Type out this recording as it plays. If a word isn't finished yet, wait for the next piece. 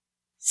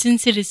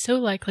Since it is so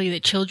likely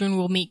that children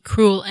will meet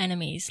cruel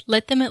enemies,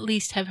 let them at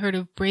least have heard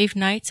of brave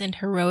knights and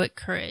heroic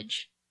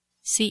courage.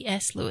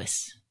 C.S.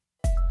 Lewis.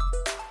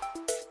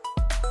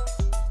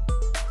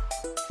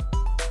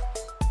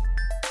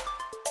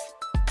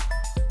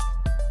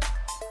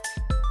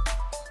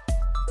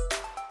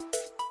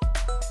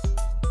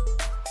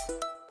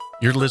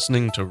 You're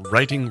listening to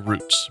Writing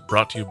Roots,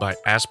 brought to you by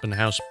Aspen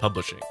House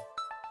Publishing.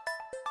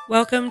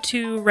 Welcome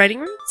to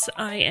Writing Roots.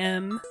 I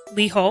am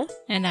Lee Hull.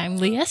 And I'm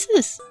Lee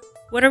Esses.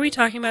 What are we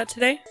talking about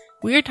today?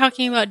 We are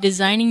talking about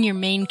designing your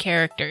main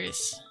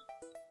characters.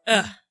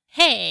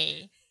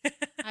 Hey!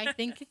 I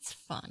think it's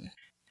fun.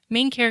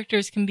 Main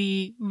characters can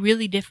be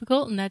really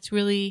difficult, and that's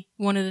really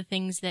one of the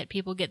things that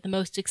people get the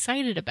most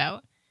excited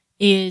about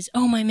is,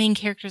 oh, my main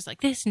character's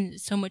like this, and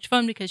it's so much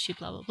fun because she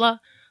blah, blah, blah,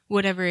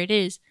 whatever it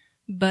is.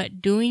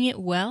 But doing it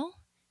well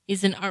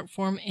is an art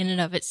form in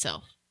and of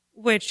itself.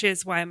 Which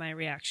is why my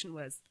reaction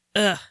was,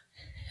 ugh.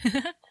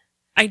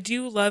 I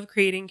do love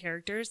creating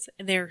characters,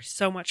 and they're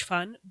so much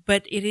fun,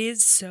 but it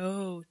is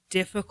so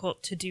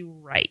difficult to do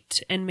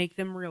right and make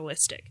them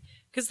realistic.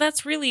 Because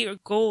that's really a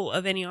goal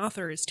of any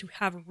author, is to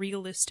have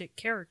realistic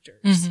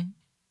characters. Mm-hmm.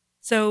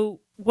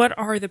 So what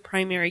are the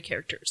primary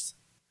characters?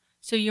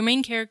 So your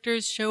main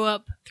characters show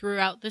up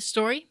throughout the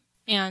story,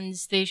 and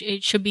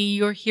it should be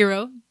your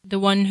hero, the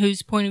one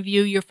whose point of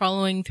view you're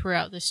following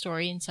throughout the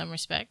story in some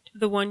respect.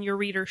 The one your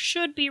reader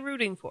should be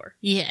rooting for.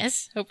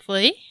 Yes,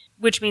 hopefully.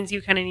 Which means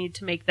you kind of need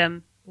to make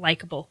them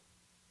likable.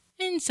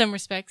 In some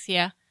respects,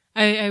 yeah.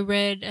 I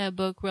read a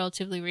book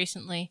relatively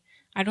recently.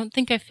 I don't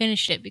think I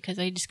finished it because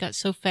I just got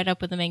so fed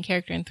up with the main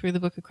character and threw the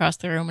book across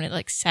the room, and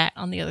it sat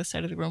on the other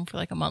side of the room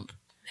for a month.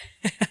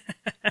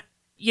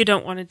 You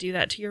don't want to do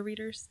that to your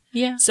readers?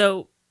 Yeah.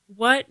 So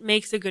what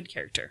makes a good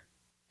character?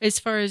 As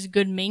far as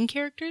good main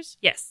characters?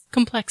 Yes.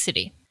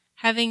 Complexity.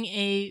 Having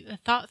a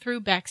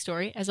thought-through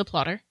backstory as a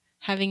plotter.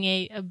 Having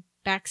a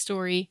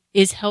backstory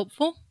is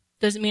helpful.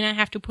 Doesn't mean I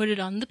have to put it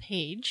on the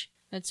page.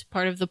 That's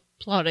part of the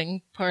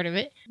plotting part of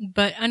it.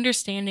 But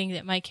understanding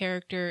that my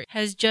character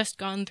has just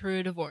gone through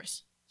a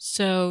divorce.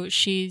 So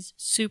she's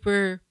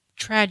super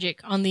tragic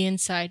on the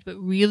inside, but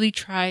really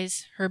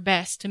tries her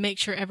best to make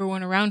sure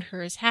everyone around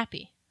her is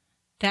happy.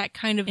 That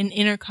kind of an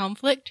inner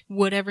conflict,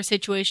 whatever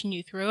situation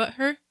you throw at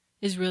her,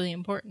 is really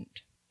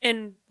important.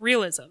 And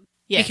realism.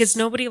 Yes. Because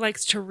nobody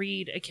likes to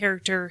read a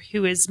character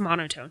who is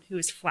monotone, who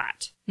is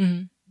flat.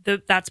 Mm-hmm.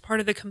 That's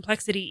part of the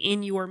complexity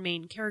in your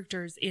main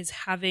characters, is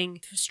having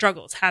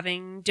struggles,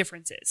 having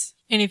differences.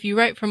 And if you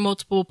write from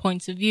multiple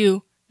points of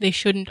view, they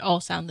shouldn't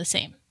all sound the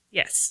same.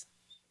 Yes.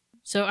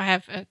 So I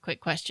have a quick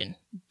question.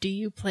 Do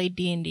you play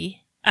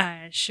D&D?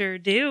 I sure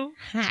do.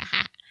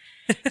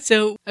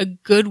 So a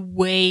good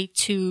way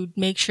to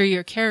make sure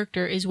your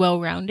character is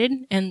well-rounded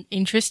and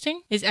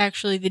interesting is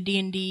actually the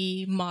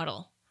D&D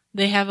model.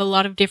 They have a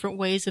lot of different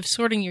ways of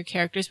sorting your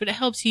characters, but it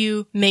helps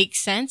you make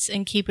sense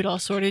and keep it all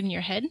sorted in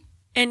your head.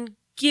 And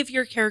give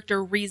your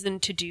character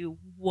reason to do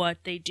what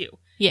they do.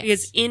 Yes.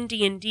 Because in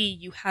D&D,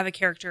 you have a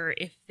character,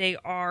 if they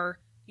are,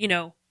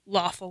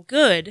 lawful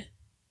good,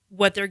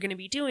 what they're going to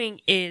be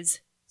doing is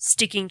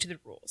sticking to the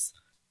rules.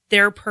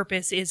 Their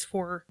purpose is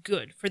for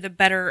good, for the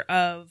better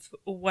of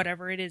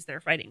whatever it is they're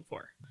fighting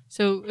for.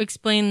 So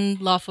explain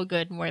lawful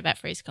good and where that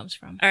phrase comes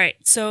from. All right.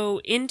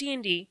 So in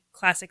D&D,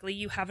 classically,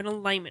 you have an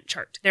alignment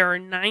chart. There are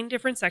 9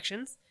 different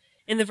sections.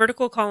 In the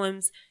vertical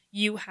columns,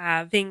 you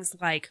have things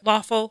like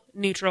lawful,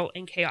 neutral,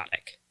 and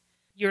chaotic.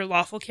 Your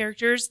lawful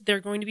characters, they're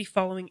going to be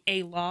following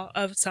a law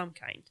of some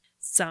kind.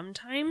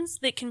 Sometimes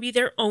that can be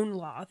their own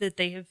law that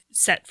they have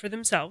set for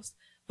themselves,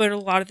 but a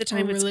lot of the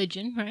time it's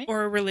religion, right?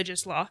 Or a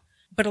religious law.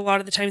 But a lot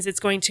of the times it's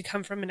going to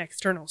come from an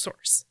external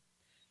source.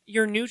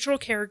 Your neutral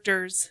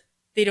characters,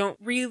 they don't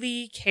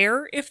really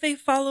care if they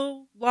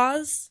follow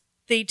laws.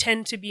 They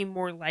tend to be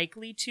more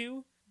likely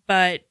to,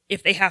 but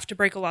if they have to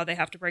break a law, they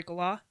have to break a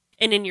law.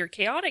 And in your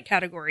chaotic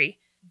category,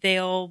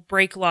 they'll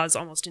break laws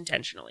almost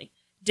intentionally,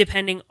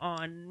 depending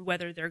on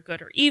whether they're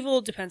good or evil,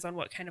 depends on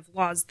what kind of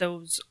laws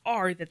those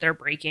are that they're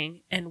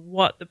breaking and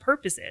what the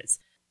purpose is.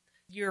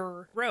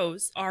 Your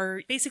rows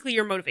are basically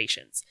your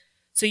motivations.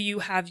 So you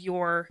have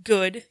your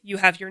good, you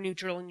have your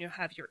neutral, and you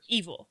have your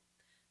evil.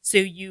 So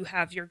you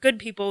have your good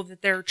people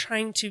that they're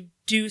trying to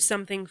do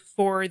something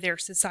for their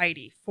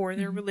society, for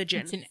their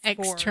religion. It's an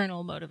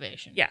external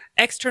motivation. Yeah,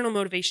 external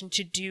motivation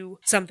to do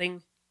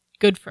something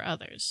good for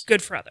others.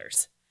 Good for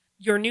others.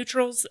 Your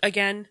neutrals,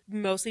 again,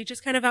 mostly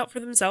just kind of out for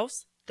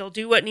themselves. They'll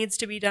do what needs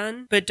to be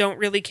done, but don't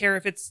really care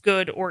if it's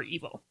good or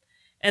evil.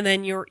 And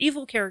then your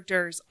evil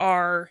characters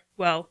are,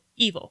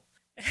 evil.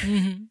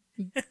 Mm-hmm.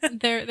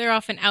 They're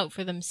often out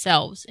for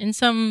themselves in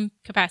some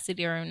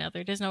capacity or another.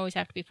 It doesn't always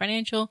have to be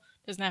financial.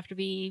 It doesn't have to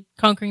be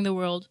conquering the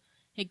world.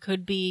 It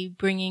could be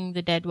bringing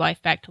the dead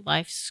wife back to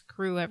life.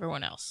 Screw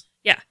everyone else.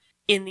 Yeah.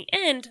 In the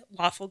end,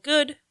 lawful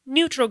good,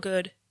 neutral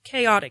good,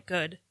 chaotic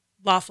good,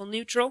 lawful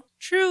neutral,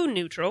 true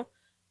neutral,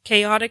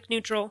 chaotic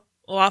neutral,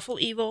 lawful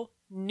evil,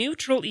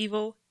 neutral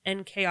evil,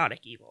 and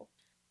chaotic evil.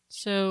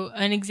 So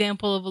an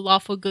example of a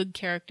lawful good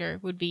character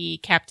would be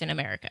Captain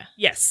America.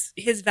 Yes.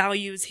 His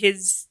values,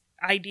 his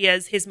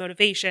ideas, his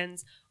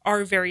motivations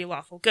are very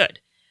lawful good.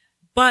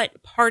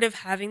 But part of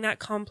having that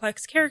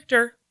complex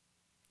character,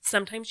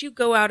 sometimes you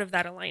go out of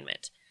that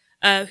alignment.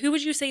 Who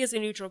would you say is a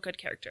neutral good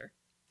character?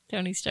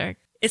 Tony Stark.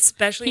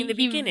 Especially in the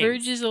beginning. He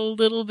verges a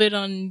little bit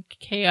on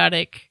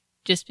chaotic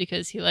just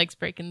because he likes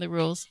breaking the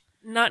rules.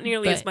 Not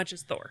nearly as much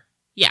as Thor.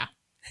 Yeah.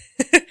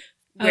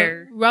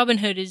 Where Robin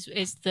Hood is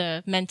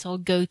the mental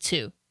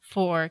go-to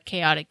for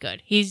chaotic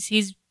good.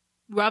 He's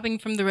robbing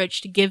from the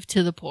rich to give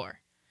to the poor.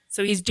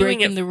 So he's doing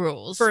breaking it the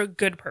rules for a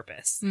good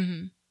purpose.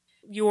 Mm-hmm.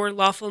 Your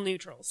lawful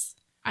neutrals.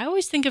 I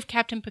always think of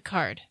Captain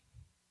Picard.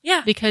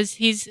 Yeah. Because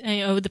he's,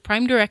 the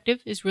prime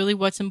directive is really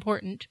what's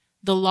important.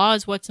 The law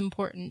is what's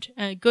important.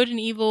 Good and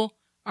evil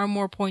are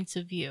more points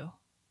of view.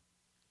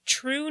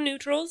 True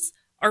neutrals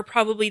are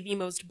probably the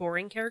most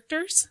boring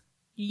characters.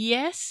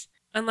 Yes.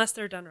 Unless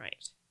they're done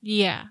right.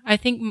 Yeah. I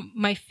think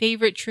my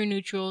favorite true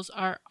neutrals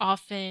are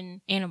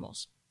often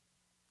animals.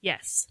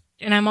 Yes.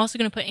 And I'm also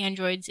going to put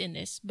androids in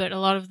this, but a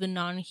lot of the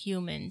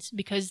non-humans,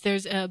 because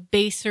there's a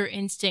baser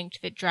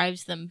instinct that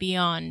drives them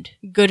beyond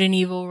good and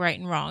evil, right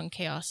and wrong,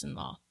 chaos and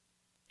law.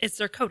 It's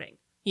their coding.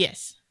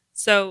 Yes.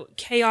 So,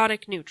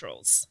 chaotic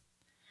neutrals.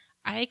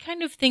 I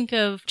kind of think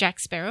of Jack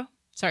Sparrow.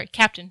 Sorry,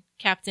 Captain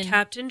Jack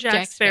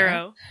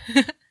Sparrow.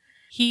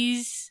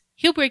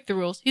 He'll break the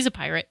rules. He's a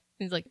pirate.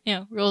 He's like,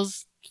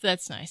 rules,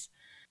 that's nice.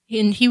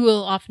 And he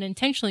will often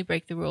intentionally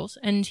break the rules,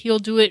 and he'll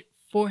do it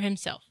for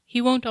himself. He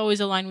won't always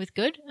align with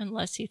good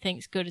unless he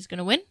thinks good is going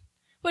to win,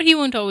 but he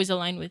won't always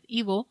align with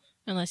evil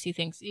unless he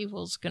thinks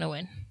evil's going to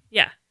win.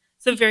 Yeah.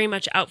 So very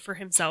much out for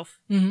himself,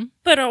 mm-hmm.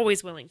 but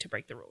always willing to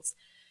break the rules.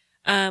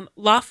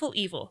 Lawful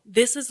evil.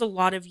 This is a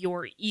lot of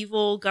your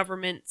evil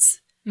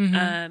governments.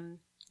 Mm-hmm.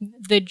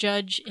 The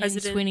judge in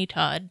Sweeney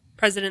Todd.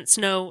 President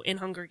Snow in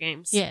Hunger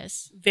Games.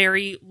 Yes.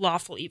 Very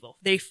lawful evil.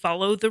 They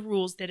follow the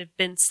rules that have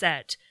been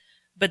set,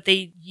 but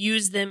they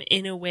use them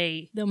in a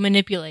way. They'll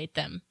manipulate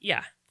them.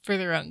 Yeah. For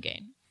their own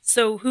gain.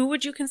 So who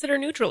would you consider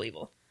neutral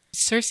evil?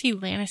 Cersei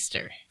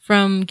Lannister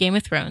from Game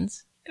of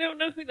Thrones. I don't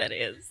know who that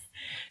is.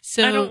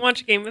 So I don't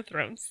watch Game of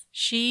Thrones.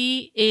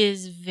 She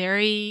is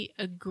very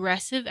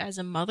aggressive as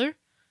a mother,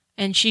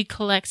 and she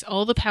collects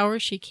all the power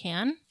she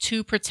can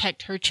to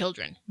protect her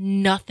children.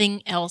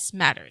 Nothing else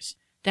matters.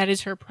 That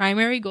is her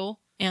primary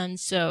goal, and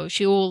so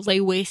she will lay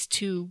waste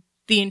to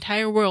the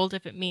entire world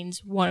if it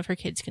means one of her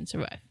kids can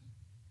survive.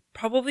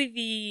 Probably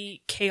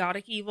the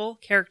chaotic evil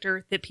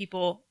character that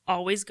people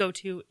always go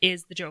to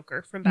is the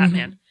Joker from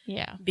Batman. Mm-hmm.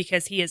 Yeah.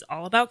 Because he is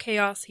all about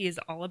chaos. He is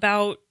all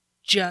about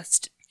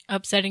just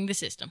upsetting the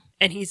system.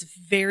 And he's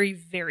very,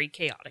 very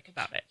chaotic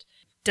about it.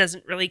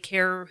 Doesn't really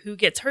care who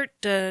gets hurt,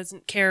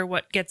 doesn't care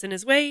what gets in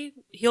his way.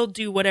 He'll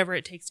do whatever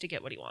it takes to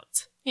get what he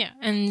wants. Yeah,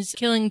 and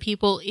killing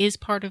people is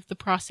part of the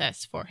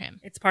process for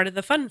him. It's part of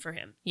the fun for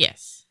him.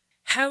 Yes.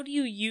 How do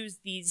you use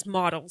these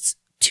models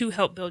to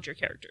help build your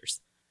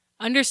characters?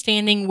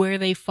 Understanding where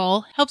they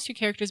fall helps your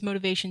character's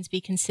motivations be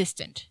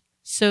consistent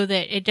so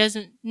that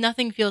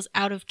nothing feels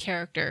out of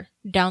character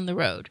down the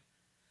road.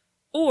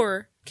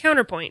 Or,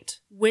 counterpoint,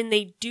 when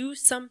they do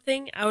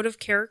something out of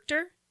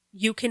character,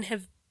 you can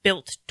have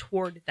built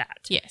toward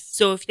that. Yes.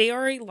 So if they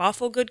are a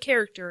lawful good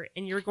character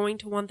and you're going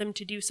to want them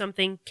to do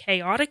something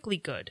chaotically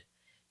good,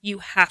 you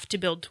have to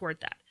build toward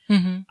that.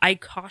 Mm-hmm. I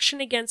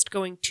caution against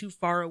going too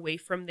far away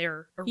from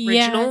their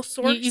original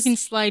source. You can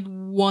slide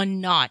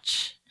one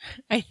notch,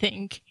 I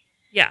think.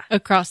 Yeah.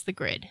 Across the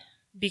grid.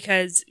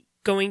 Because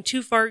going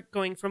too far,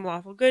 going from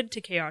lawful good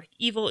to chaotic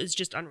evil is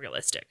just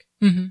unrealistic.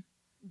 Mm-hmm.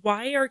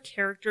 Why are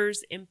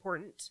characters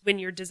important when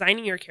you're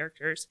designing your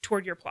characters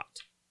toward your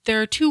plot?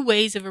 There are two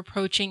ways of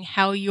approaching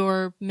how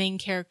your main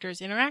characters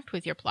interact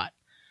with your plot.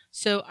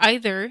 So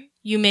either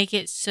you make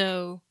it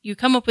so you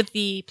come up with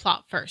the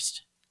plot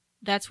first.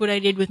 That's what I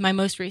did with my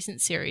most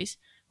recent series.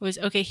 Was,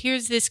 okay,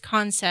 here's this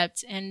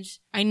concept, and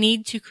I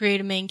need to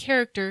create a main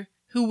character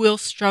who will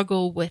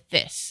struggle with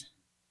this.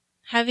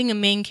 Having a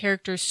main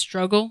character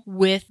struggle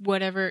with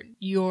whatever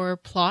your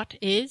plot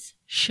is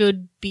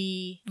should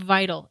be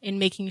vital in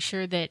making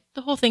sure that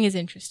the whole thing is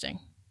interesting.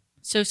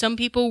 So some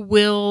people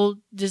will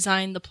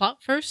design the plot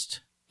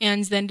first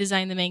and then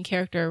design the main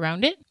character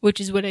around it,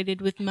 which is what I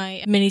did with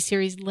my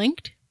miniseries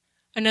Linked.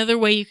 Another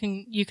way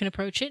you can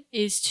approach it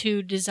is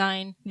to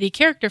design the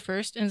character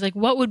first and it's like,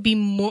 what would be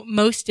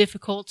most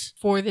difficult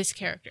for this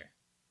character?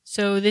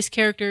 So this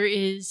character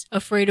is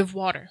afraid of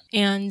water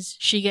and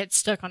she gets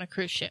stuck on a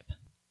cruise ship.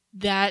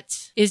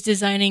 That is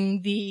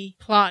designing the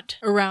plot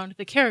around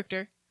the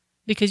character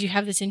because you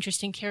have this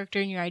interesting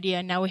character in your idea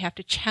and now we have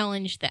to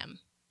challenge them.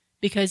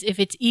 Because if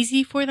it's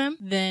easy for them,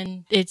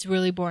 then it's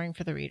really boring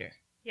for the reader.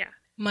 Yeah.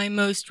 My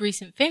most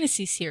recent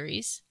fantasy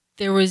series,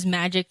 there was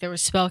magic, there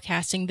was spell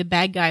casting. The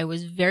bad guy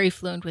was very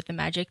fluent with the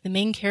magic. The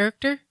main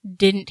character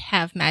didn't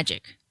have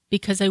magic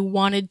because I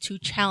wanted to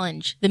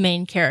challenge the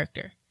main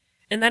character.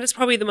 And that is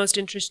probably the most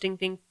interesting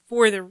thing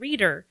for the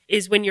reader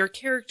is when your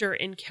character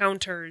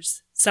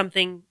encounters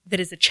something that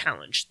is a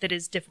challenge, that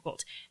is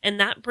difficult. And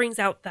that brings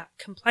out that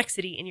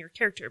complexity in your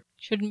character.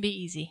 Shouldn't be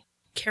easy.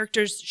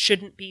 Characters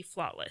shouldn't be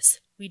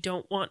flawless. We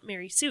don't want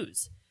Mary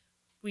Sue's.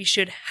 We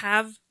should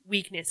have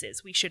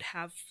weaknesses. We should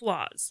have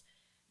flaws.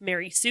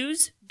 Mary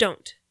Sue's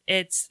don't.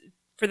 It's,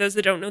 for those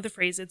that don't know the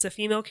phrase, it's a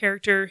female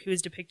character who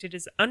is depicted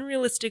as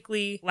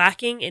unrealistically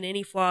lacking in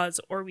any flaws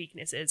or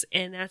weaknesses.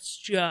 And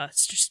that's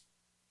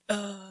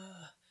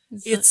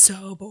it's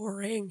so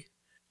boring.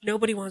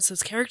 Nobody wants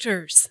those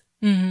characters.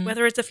 Mm-hmm.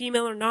 Whether it's a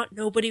female or not,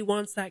 nobody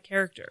wants that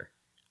character.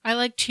 I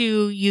like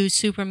to use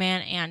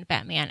Superman and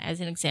Batman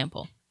as an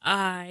example.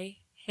 I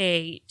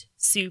hate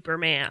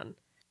Superman.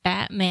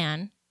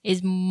 Batman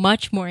is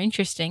much more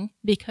interesting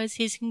because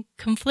he's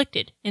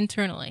conflicted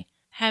internally.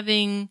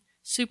 Having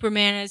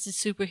Superman as a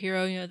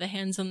superhero, the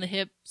hands on the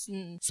hips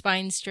and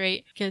spine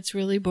straight, gets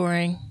really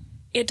boring.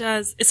 It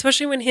does,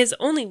 especially when his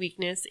only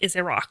weakness is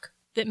a rock.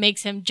 That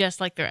makes him just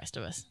like the rest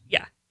of us.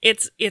 Yeah,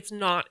 it's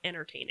not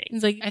entertaining.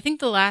 It's like, I think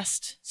the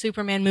last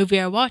Superman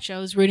movie I watched, I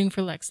was rooting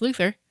for Lex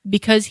Luthor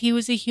because he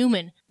was a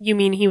human. You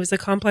mean he was a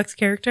complex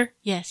character?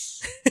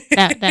 Yes.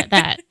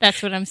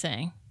 That's what I'm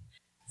saying.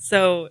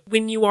 So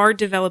when you are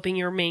developing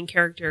your main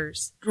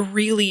characters,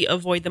 really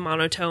avoid the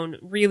monotone,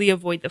 really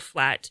avoid the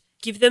flat.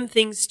 Give them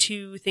things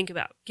to think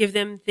about. Give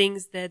them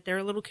things that they're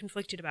a little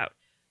conflicted about.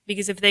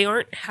 Because if they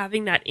aren't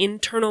having that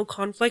internal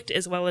conflict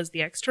as well as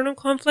the external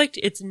conflict,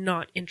 it's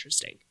not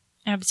interesting.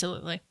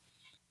 Absolutely.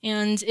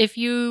 And if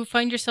you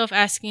find yourself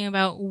asking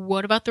about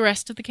what about the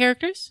rest of the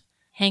characters,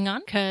 hang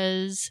on,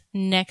 because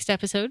next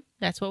episode,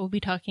 that's what we'll be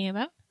talking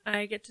about.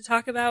 I get to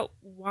talk about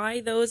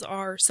why those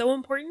are so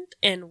important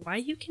and why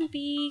you can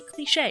be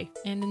cliche.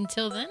 And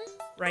until then,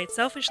 write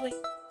selfishly.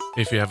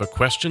 If you have a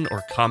question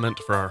or comment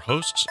for our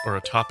hosts or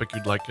a topic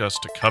you'd like us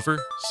to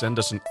cover, send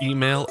us an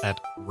email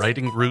at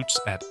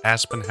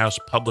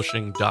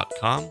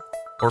writingroots@aspenhousepublishing.com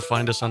or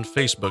find us on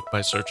Facebook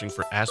by searching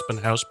for Aspen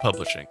House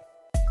Publishing.